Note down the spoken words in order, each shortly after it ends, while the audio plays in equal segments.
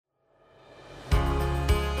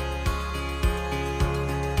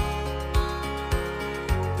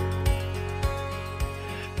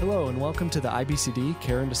Hello, and welcome to the IBCD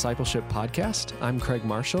Care and Discipleship Podcast. I'm Craig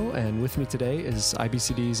Marshall, and with me today is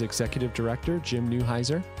IBCD's Executive Director, Jim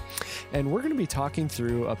Newheiser. And we're going to be talking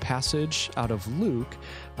through a passage out of Luke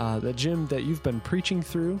that you've been preaching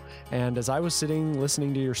through. And as I was sitting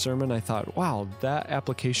listening to your sermon, I thought, wow, that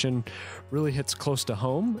application really hits close to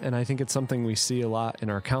home. And I think it's something we see a lot in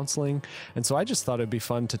our counseling. And so I just thought it'd be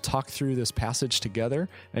fun to talk through this passage together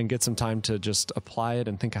and get some time to just apply it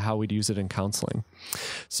and think of how we'd use it in counseling.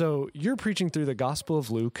 So you're preaching through the Gospel of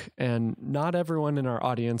Luke, and not everyone in our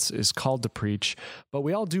audience is called to preach, but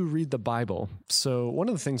we all do read the Bible. So one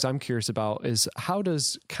of the things I'm curious about is, how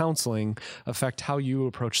does counseling affect how you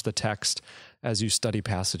approach the text as you study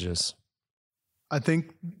passages? I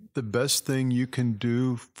think the best thing you can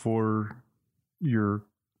do for your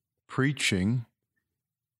preaching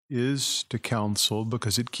is to counsel,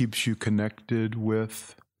 because it keeps you connected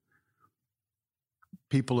with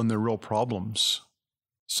people and their real problems.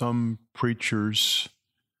 Some preachers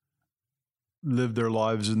live their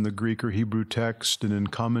lives in the Greek or Hebrew text and in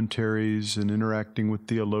commentaries and interacting with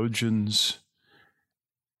theologians,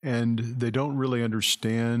 and they don't really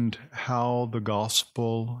understand how the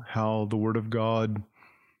gospel, how the Word of God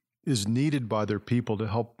is needed by their people to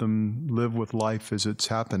help them live with life as it's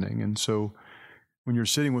happening. And so when you're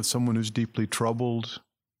sitting with someone who's deeply troubled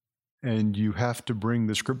and you have to bring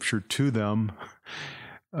the Scripture to them,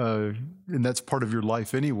 and that's part of your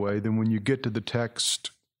life anyway, then when you get to the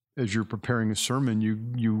text as you're preparing a sermon,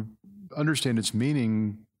 you understand its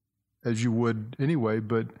meaning as you would anyway,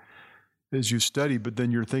 but as you study, but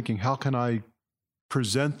then you're thinking, how can I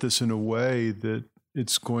present this in a way that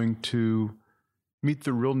it's going to meet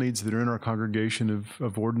the real needs that are in our congregation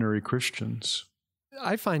of ordinary Christians?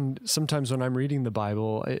 I find sometimes when I'm reading the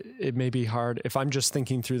Bible, it may be hard. If I'm just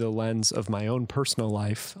thinking through the lens of my own personal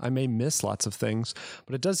life, I may miss lots of things.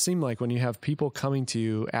 But it does seem like when you have people coming to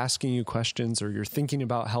you, asking you questions, or you're thinking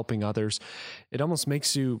about helping others, it almost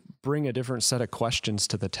makes you bring a different set of questions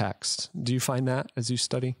to the text. Do you find that as you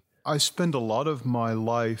study? I spend a lot of my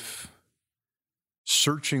life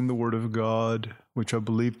searching the Word of God, which I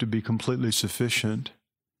believe to be completely sufficient,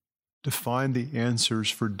 to find the answers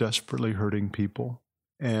for desperately hurting people.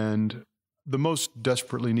 And the most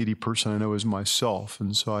desperately needy person I know is myself.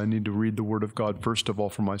 And so I need to read the Word of God, first of all,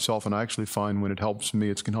 for myself. And I actually find when it helps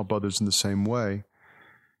me, it can help others in the same way.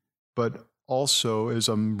 But also, as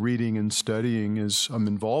I'm reading and studying, as I'm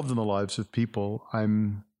involved in the lives of people,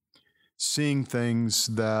 I'm seeing things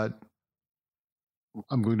that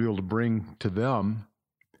I'm going to be able to bring to them.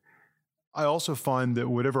 I also find that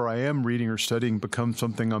whatever I am reading or studying becomes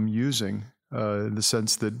something I'm using, in the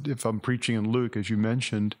sense that if I'm preaching in Luke, as you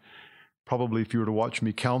mentioned, probably if you were to watch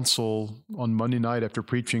me counsel on Monday night after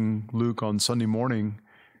preaching Luke on Sunday morning,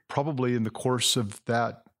 probably in the course of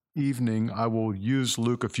that evening, I will use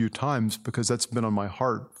Luke a few times, because that's been on my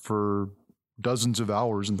heart for dozens of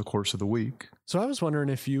hours in the course of the week. So I was wondering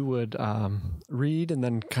if you would read and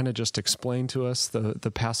then kind of just explain to us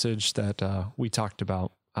the passage that we talked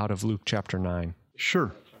about out of Luke chapter 9.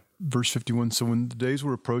 Sure. Verse 51, so when the days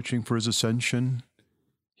were approaching for his ascension,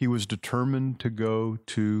 he was determined to go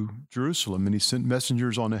to Jerusalem, and he sent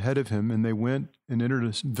messengers on ahead of him, and they went and entered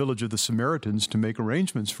a village of the Samaritans to make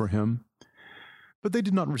arrangements for him. But they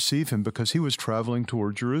did not receive him, because he was traveling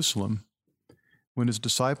toward Jerusalem. When his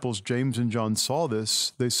disciples, James and John, saw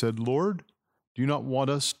this, they said, Lord, do you not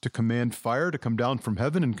want us to command fire to come down from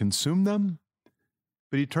heaven and consume them?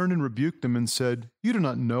 But he turned and rebuked them and said, you do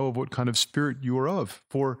not know of what kind of spirit you are of,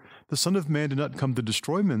 for the Son of Man did not come to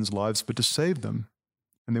destroy men's lives, but to save them.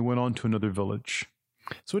 And they went on to another village.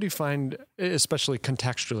 So what do you find, especially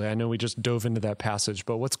contextually? I know we just dove into that passage,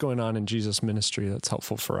 but what's going on in Jesus' ministry that's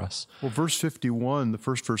helpful for us? Well, verse 51, the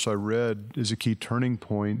first verse I read, is a key turning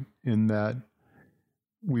point in that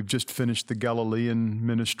we've just finished the Galilean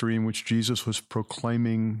ministry in which Jesus was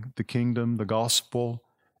proclaiming the kingdom, the gospel,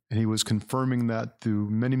 and he was confirming that through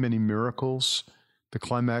many, many miracles. The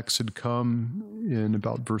climax had come in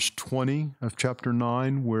about verse 20 of chapter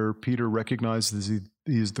 9, where Peter recognizes he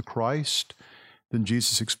is the Christ. Then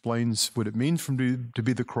Jesus explains what it means for him to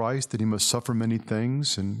be the Christ, that he must suffer many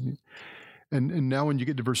things. And now when you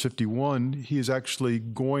get to verse 51, he is actually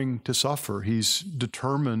going to suffer. He's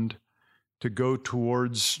determined to go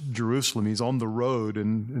towards Jerusalem. He's on the road,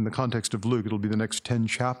 and in the context of Luke, it'll be the next 10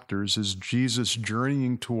 chapters, is Jesus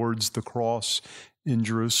journeying towards the cross in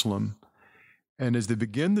Jerusalem. And as they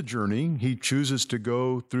begin the journey, he chooses to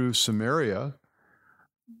go through Samaria,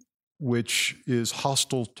 which is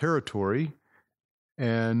hostile territory,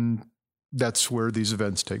 and that's where these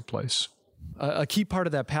events take place. A key part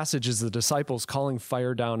of that passage is the disciples calling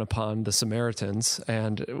fire down upon the Samaritans.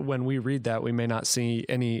 And when we read that, we may not see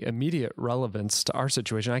any immediate relevance to our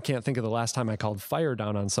situation. I can't think of the last time I called fire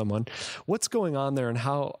down on someone. What's going on there, and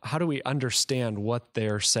how do we understand what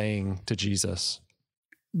they're saying to Jesus?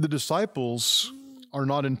 The disciples are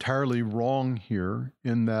not entirely wrong here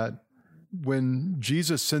in that when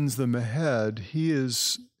Jesus sends them ahead, he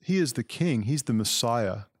is the king, he's the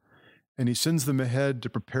Messiah. And he sends them ahead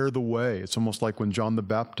to prepare the way. It's almost like when John the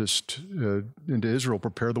Baptist into Israel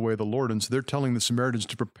prepared the way of the Lord. And so they're telling the Samaritans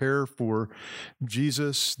to prepare for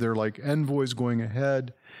Jesus. They're like envoys going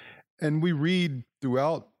ahead. And we read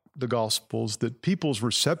throughout the Gospels that people's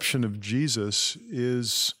reception of Jesus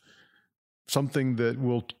is something that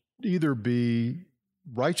will either be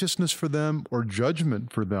righteousness for them or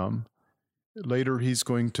judgment for them. Later, he's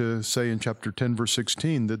going to say in chapter 10, verse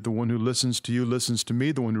 16, that the one who listens to you listens to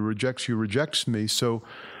me, the one who rejects you rejects me. So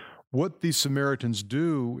what these Samaritans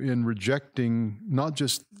do in rejecting not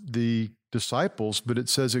just the disciples, but it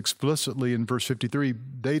says explicitly in verse 53,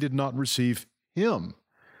 they did not receive him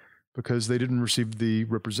because they didn't receive the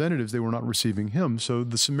representatives. They were not receiving him. So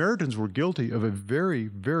the Samaritans were guilty of a very,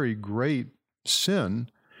 very great sin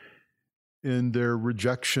in their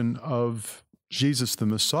rejection of Jesus the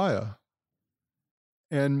Messiah.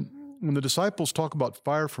 And when the disciples talk about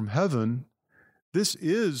fire from heaven, this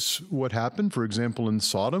is what happened, for example, in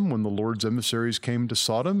Sodom, when the Lord's emissaries came to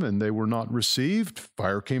Sodom and they were not received,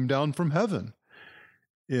 fire came down from heaven.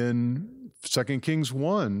 In 2 Kings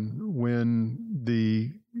 1, when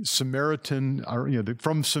the Samaritan,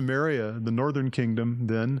 from Samaria, the northern kingdom,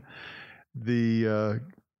 then the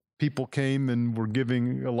people came and were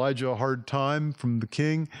giving Elijah a hard time from the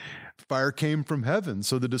king, fire came from heaven.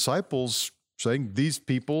 So the disciples saying these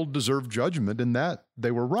people deserve judgment, and that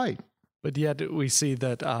they were right. But yet we see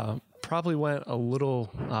that probably went a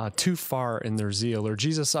little too far in their zeal, or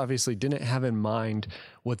Jesus obviously didn't have in mind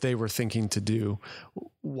what they were thinking to do.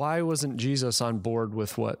 Why wasn't Jesus on board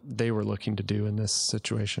with what they were looking to do in this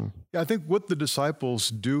situation? Yeah, I think what the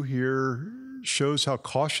disciples do here shows how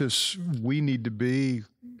cautious we need to be,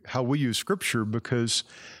 how we use Scripture, because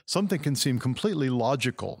something can seem completely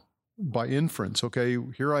logical by inference. Okay,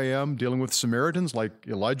 here I am dealing with Samaritans like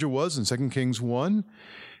Elijah was in 2 Kings 1,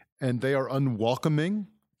 and they are unwelcoming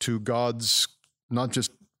to God's not just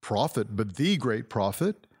prophet, but the great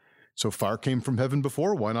prophet. So fire came from heaven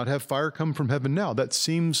before. Why not have fire come from heaven now? That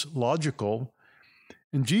seems logical.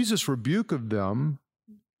 And Jesus' rebuke of them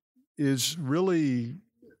is really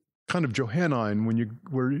kind of Johannine,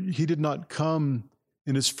 where he did not come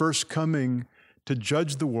in his first coming to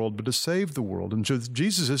judge the world, but to save the world. And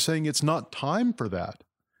Jesus is saying it's not time for that.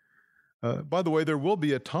 By the way, there will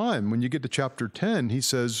be a time when you get to chapter 10, he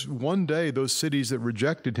says, one day those cities that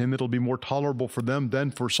rejected him, it'll be more tolerable for them than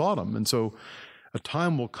for Sodom. And so a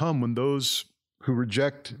time will come when those who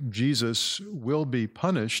reject Jesus will be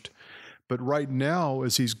punished. But right now,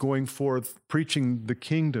 as he's going forth preaching the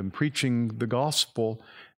kingdom, preaching the gospel,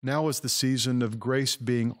 now is the season of grace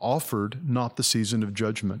being offered, not the season of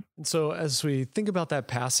judgment. So as we think about that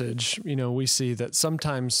passage, we see that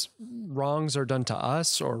sometimes wrongs are done to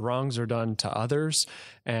us or wrongs are done to others,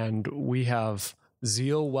 and we have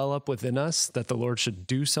zeal well up within us that the Lord should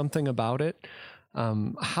do something about it.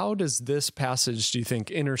 How does this passage, do you think,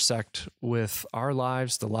 intersect with our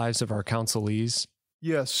lives, the lives of our counselees?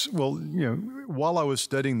 Yes. Well, while I was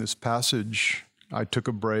studying this passage, I took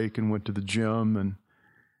a break and went to the gym, and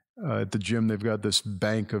at the gym, they've got this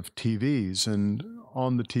bank of TVs, and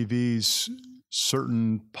on the TVs,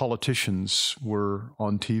 certain politicians were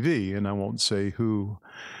on TV, and I won't say who,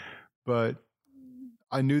 but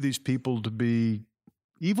I knew these people to be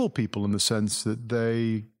evil people in the sense that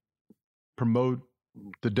they promote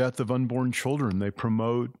the death of unborn children. They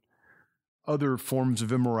promote other forms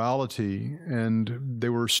of immorality, and they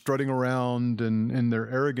were strutting around in their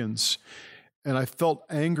arrogance. And I felt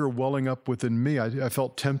anger welling up within me. I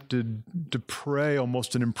felt tempted to pray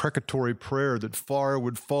almost an imprecatory prayer that fire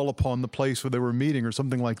would fall upon the place where they were meeting or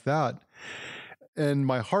something like that. And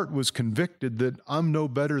my heart was convicted that I'm no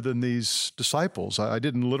better than these disciples. I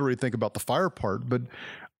didn't literally think about the fire part, but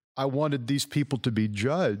I wanted these people to be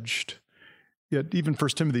judged. Yet even 1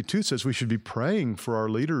 Timothy 2 says we should be praying for our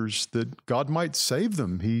leaders that God might save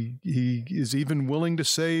them. He is even willing to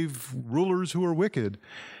save rulers who are wicked.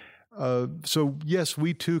 So yes,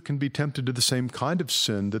 we too can be tempted to the same kind of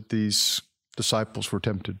sin that these disciples were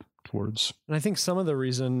tempted towards. And I think some of the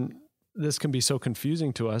reason this can be so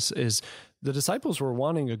confusing to us is the disciples were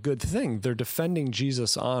wanting a good thing. They're defending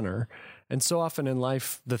Jesus' honor. And so often in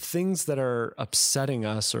life, the things that are upsetting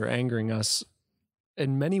us or angering us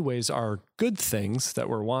in many ways are good things that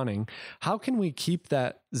we're wanting, how can we keep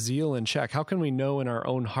that zeal in check? How can we know in our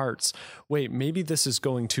own hearts, wait, maybe this is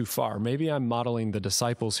going too far. Maybe I'm modeling the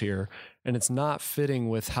disciples here, and it's not fitting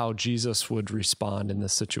with how Jesus would respond in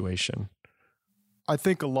this situation? I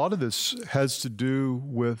think a lot of this has to do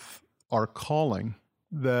with our calling,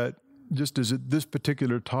 that just as at this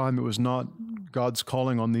particular time, it was not God's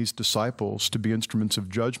calling on these disciples to be instruments of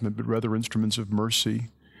judgment, but rather instruments of mercy.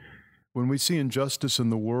 When we see injustice in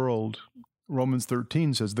the world, Romans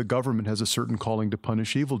 13 says the government has a certain calling to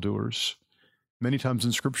punish evildoers. Many times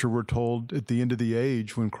in Scripture, we're told at the end of the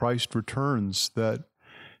age, when Christ returns, that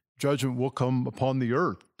judgment will come upon the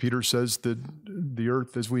earth. Peter says that the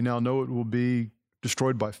earth, as we now know it, will be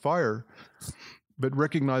destroyed by fire. But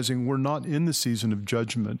recognizing we're not in the season of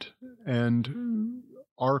judgment, and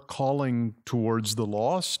our calling towards the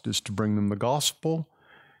lost is to bring them the gospel.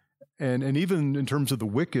 And even in terms of the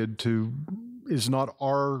wicked, is not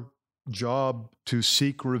our job to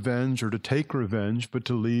seek revenge or to take revenge, but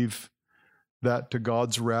to leave that to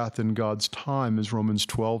God's wrath and God's time, as Romans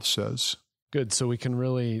 12 says. Good. So we can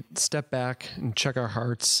really step back and check our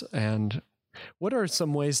hearts. And what are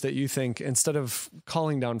some ways that you think, instead of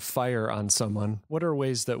calling down fire on someone, what are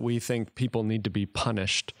ways that we think people need to be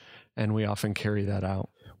punished? And we often carry that out.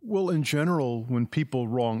 Well, in general, when people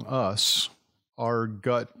wrong us, our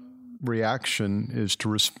gut reaction is to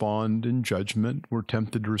respond in judgment. We're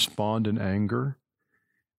tempted to respond in anger,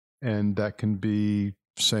 and that can be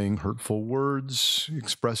saying hurtful words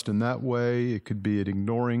expressed in that way. It could be at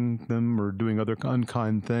ignoring them or doing other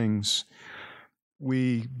unkind things.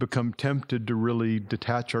 We become tempted to really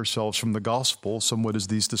detach ourselves from the gospel, somewhat as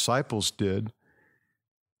these disciples did.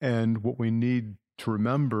 And what we need to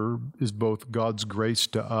remember is both God's grace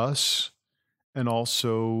to us and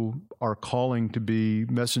also our calling to be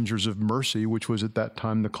messengers of mercy, which was at that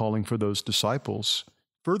time the calling for those disciples.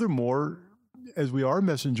 Furthermore, as we are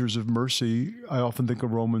messengers of mercy, I often think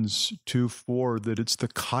of Romans 2:4, that it's the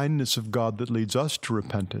kindness of God that leads us to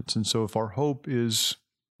repentance. And so if our hope is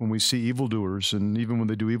when we see evildoers, and even when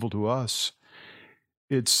they do evil to us,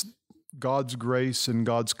 it's God's grace and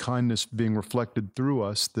God's kindness being reflected through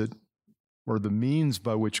us that or the means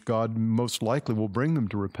by which God most likely will bring them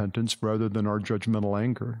to repentance rather than our judgmental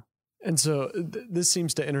anger. And so this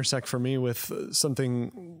seems to intersect for me with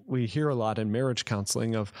something we hear a lot in marriage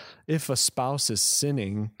counseling of, if a spouse is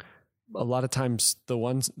sinning, a lot of times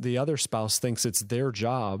the other spouse thinks it's their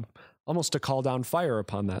job almost to call down fire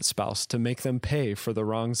upon that spouse, to make them pay for the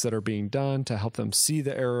wrongs that are being done, to help them see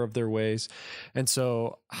the error of their ways. And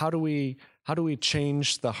so how do we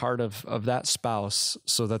change the heart of that spouse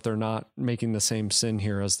so that they're not making the same sin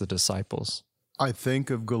here as the disciples? I think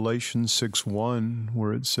of Galatians 6:1,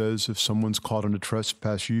 where it says, if someone's caught in a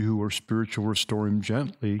trespass, you who are spiritual, restore him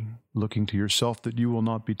gently, looking to yourself that you will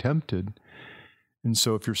not be tempted. And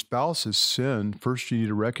so if your spouse has sinned, first you need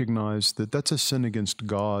to recognize that that's a sin against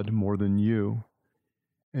God more than you.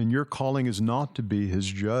 And your calling is not to be his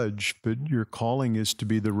judge, but your calling is to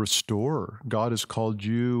be the restorer. God has called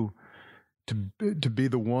you to be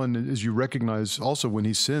the one, as you recognize also when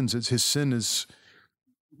he sins, his sin is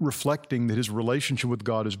reflecting that his relationship with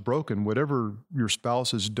God is broken. Whatever your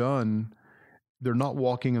spouse has done, they're not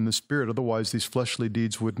walking in the Spirit. Otherwise, these fleshly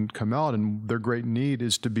deeds wouldn't come out, and their great need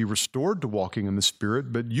is to be restored to walking in the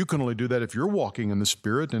Spirit. But you can only do that if you're walking in the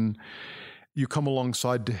Spirit, and you come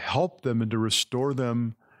alongside to help them and to restore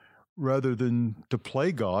them rather than to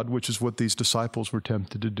play God, which is what these disciples were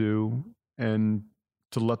tempted to do, and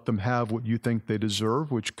to let them have what you think they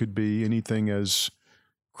deserve, which could be anything as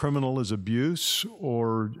criminal as abuse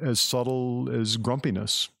or as subtle as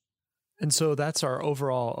grumpiness. And so that's our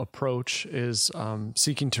overall approach, is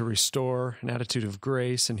seeking to restore an attitude of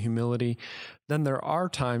grace and humility. Then there are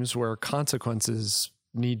times where consequences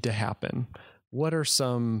need to happen. What are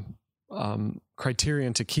some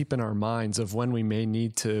criterion to keep in our minds of when we may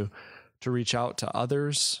need to reach out to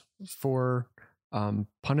others for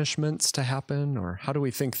punishments to happen, or how do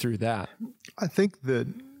we think through that? I think that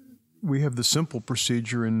we have the simple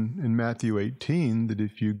procedure in Matthew 18, that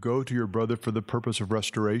if you go to your brother for the purpose of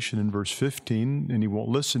restoration in verse 15, and he won't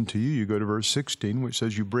listen to you, you go to verse 16, which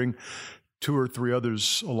says you bring 2 or 3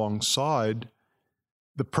 others alongside,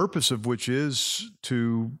 the purpose of which is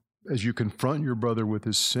to, as you confront your brother with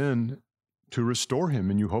his sin, to restore him,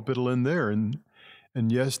 and you hope it'll end there. And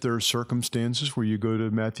yes, there are circumstances where you go to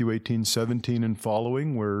Matthew 18:17 and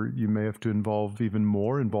following, where you may have to involve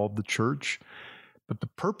the church. But the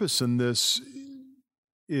purpose in this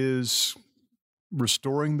is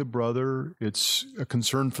restoring the brother. It's a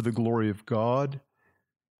concern for the glory of God.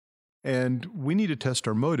 And we need to test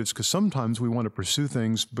our motives, because sometimes we want to pursue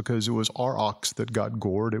things because it was our ox that got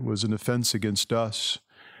gored. It was an offense against us.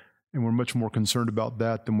 And we're much more concerned about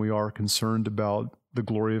that than we are concerned about the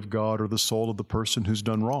glory of God or the soul of the person who's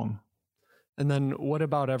done wrong. And then what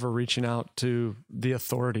about ever reaching out to the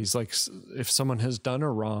authorities? Like if someone has done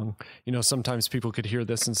a wrong, sometimes people could hear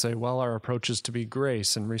this and say, well, our approach is to be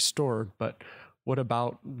grace and restored. But what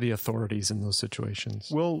about the authorities in those situations?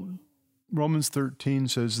 Well, Romans 13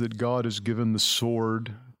 says that God has given the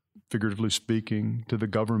sword, figuratively speaking, to the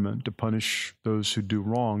government to punish those who do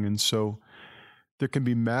wrong. And so there can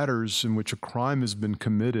be matters in which a crime has been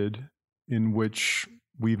committed, in which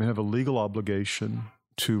we even have a legal obligation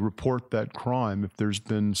to report that crime. If there's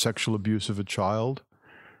been sexual abuse of a child,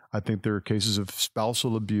 I think there are cases of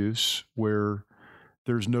spousal abuse where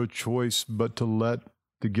there's no choice but to let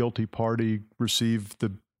the guilty party receive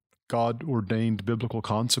the God-ordained biblical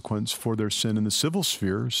consequence for their sin in the civil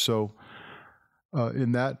sphere. So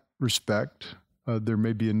in that respect, there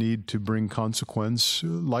may be a need to bring consequence.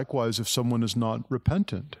 Likewise, if someone is not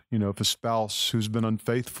repentant, if a spouse who's been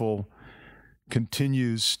unfaithful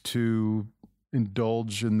continues to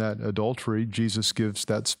indulge in that adultery, Jesus gives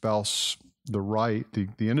that spouse the right,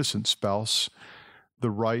 the innocent spouse, the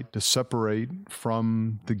right to separate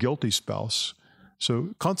from the guilty spouse.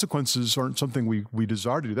 So consequences aren't something we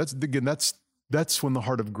desire to do. That's when the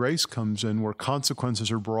heart of grace comes in, where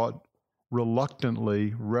consequences are brought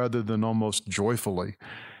reluctantly rather than almost joyfully.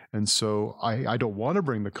 And so I don't want to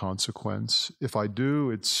bring the consequence. If I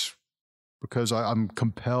do, it's because I'm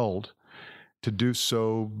compelled to do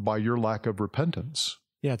so by your lack of repentance.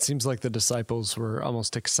 Yeah, it seems like the disciples were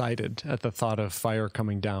almost excited at the thought of fire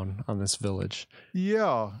coming down on this village.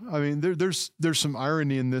 Yeah, I mean, there's some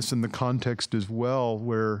irony in this in the context as well,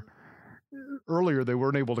 where earlier they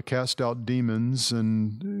weren't able to cast out demons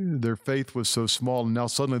and their faith was so small, and now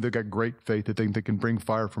suddenly they've got great faith that they think they can bring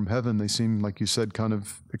fire from heaven. They seem, like you said, kind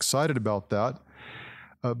of excited about that.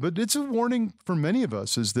 But it's a warning for many of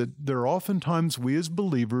us, is that there are oftentimes we as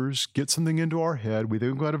believers get something into our head. We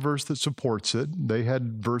think we've got a verse that supports it. They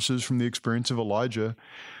had verses from the experience of Elijah.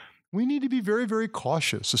 We need to be very, very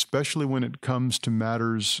cautious, especially when it comes to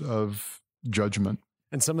matters of judgment.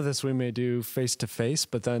 And some of this we may do face-to-face,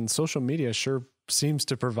 but then social media sure seems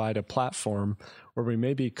to provide a platform where we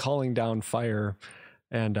may be calling down fire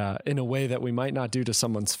and in a way that we might not do to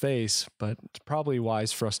someone's face, but it's probably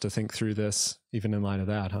wise for us to think through this, even in light of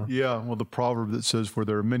that, huh? Yeah, well, the proverb that says, where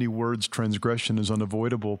there are many words, transgression is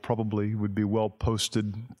unavoidable, probably would be well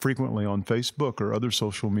posted frequently on Facebook or other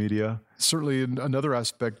social media. Certainly another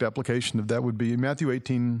application of that would be Matthew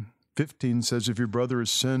 18:15 says, if your brother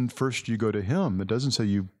has sinned, first you go to him. It doesn't say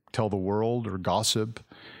you tell the world or gossip.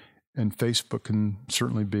 And Facebook can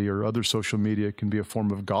certainly be, or other social media can be, a form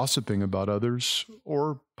of gossiping about others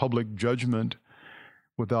or public judgment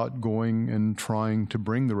without going and trying to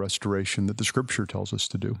bring the restoration that the Scripture tells us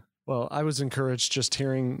to do. Well, I was encouraged just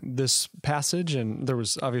hearing this passage, and there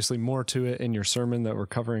was obviously more to it in your sermon that we're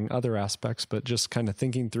covering other aspects, but just kind of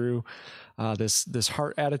thinking through this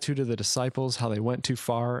heart attitude of the disciples, how they went too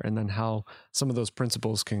far, and then how some of those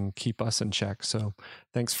principles can keep us in check. So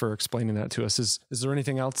thanks for explaining that to us. Is there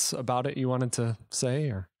anything else about it you wanted to say?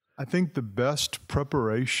 Or I think the best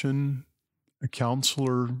preparation a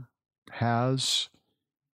counselor has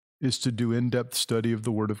is to do in-depth study of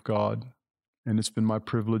the Word of God. And it's been my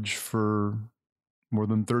privilege for more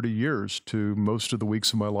than 30 years to most of the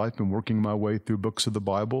weeks of my life been working my way through books of the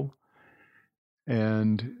Bible.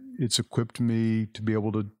 And it's equipped me to be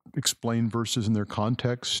able to explain verses in their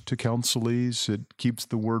context to counselees. It keeps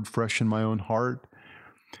the Word fresh in my own heart.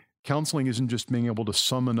 Counseling isn't just being able to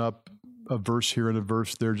summon up a verse here and a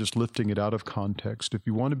verse there, just lifting it out of context. If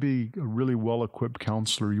you want to be a really well-equipped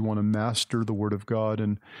counselor, you want to master the Word of God.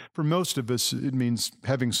 And for most of us, it means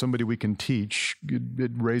having somebody we can teach.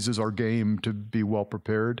 It raises our game to be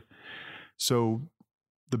well-prepared. So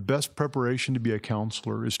the best preparation to be a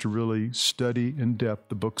counselor is to really study in depth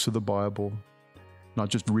the books of the Bible, not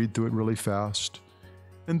just read through it really fast.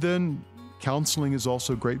 And then counseling is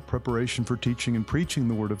also great preparation for teaching and preaching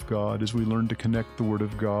the Word of God as we learn to connect the Word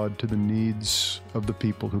of God to the needs of the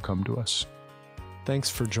people who come to us. Thanks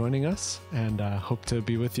for joining us, and hope to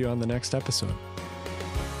be with you on the next episode.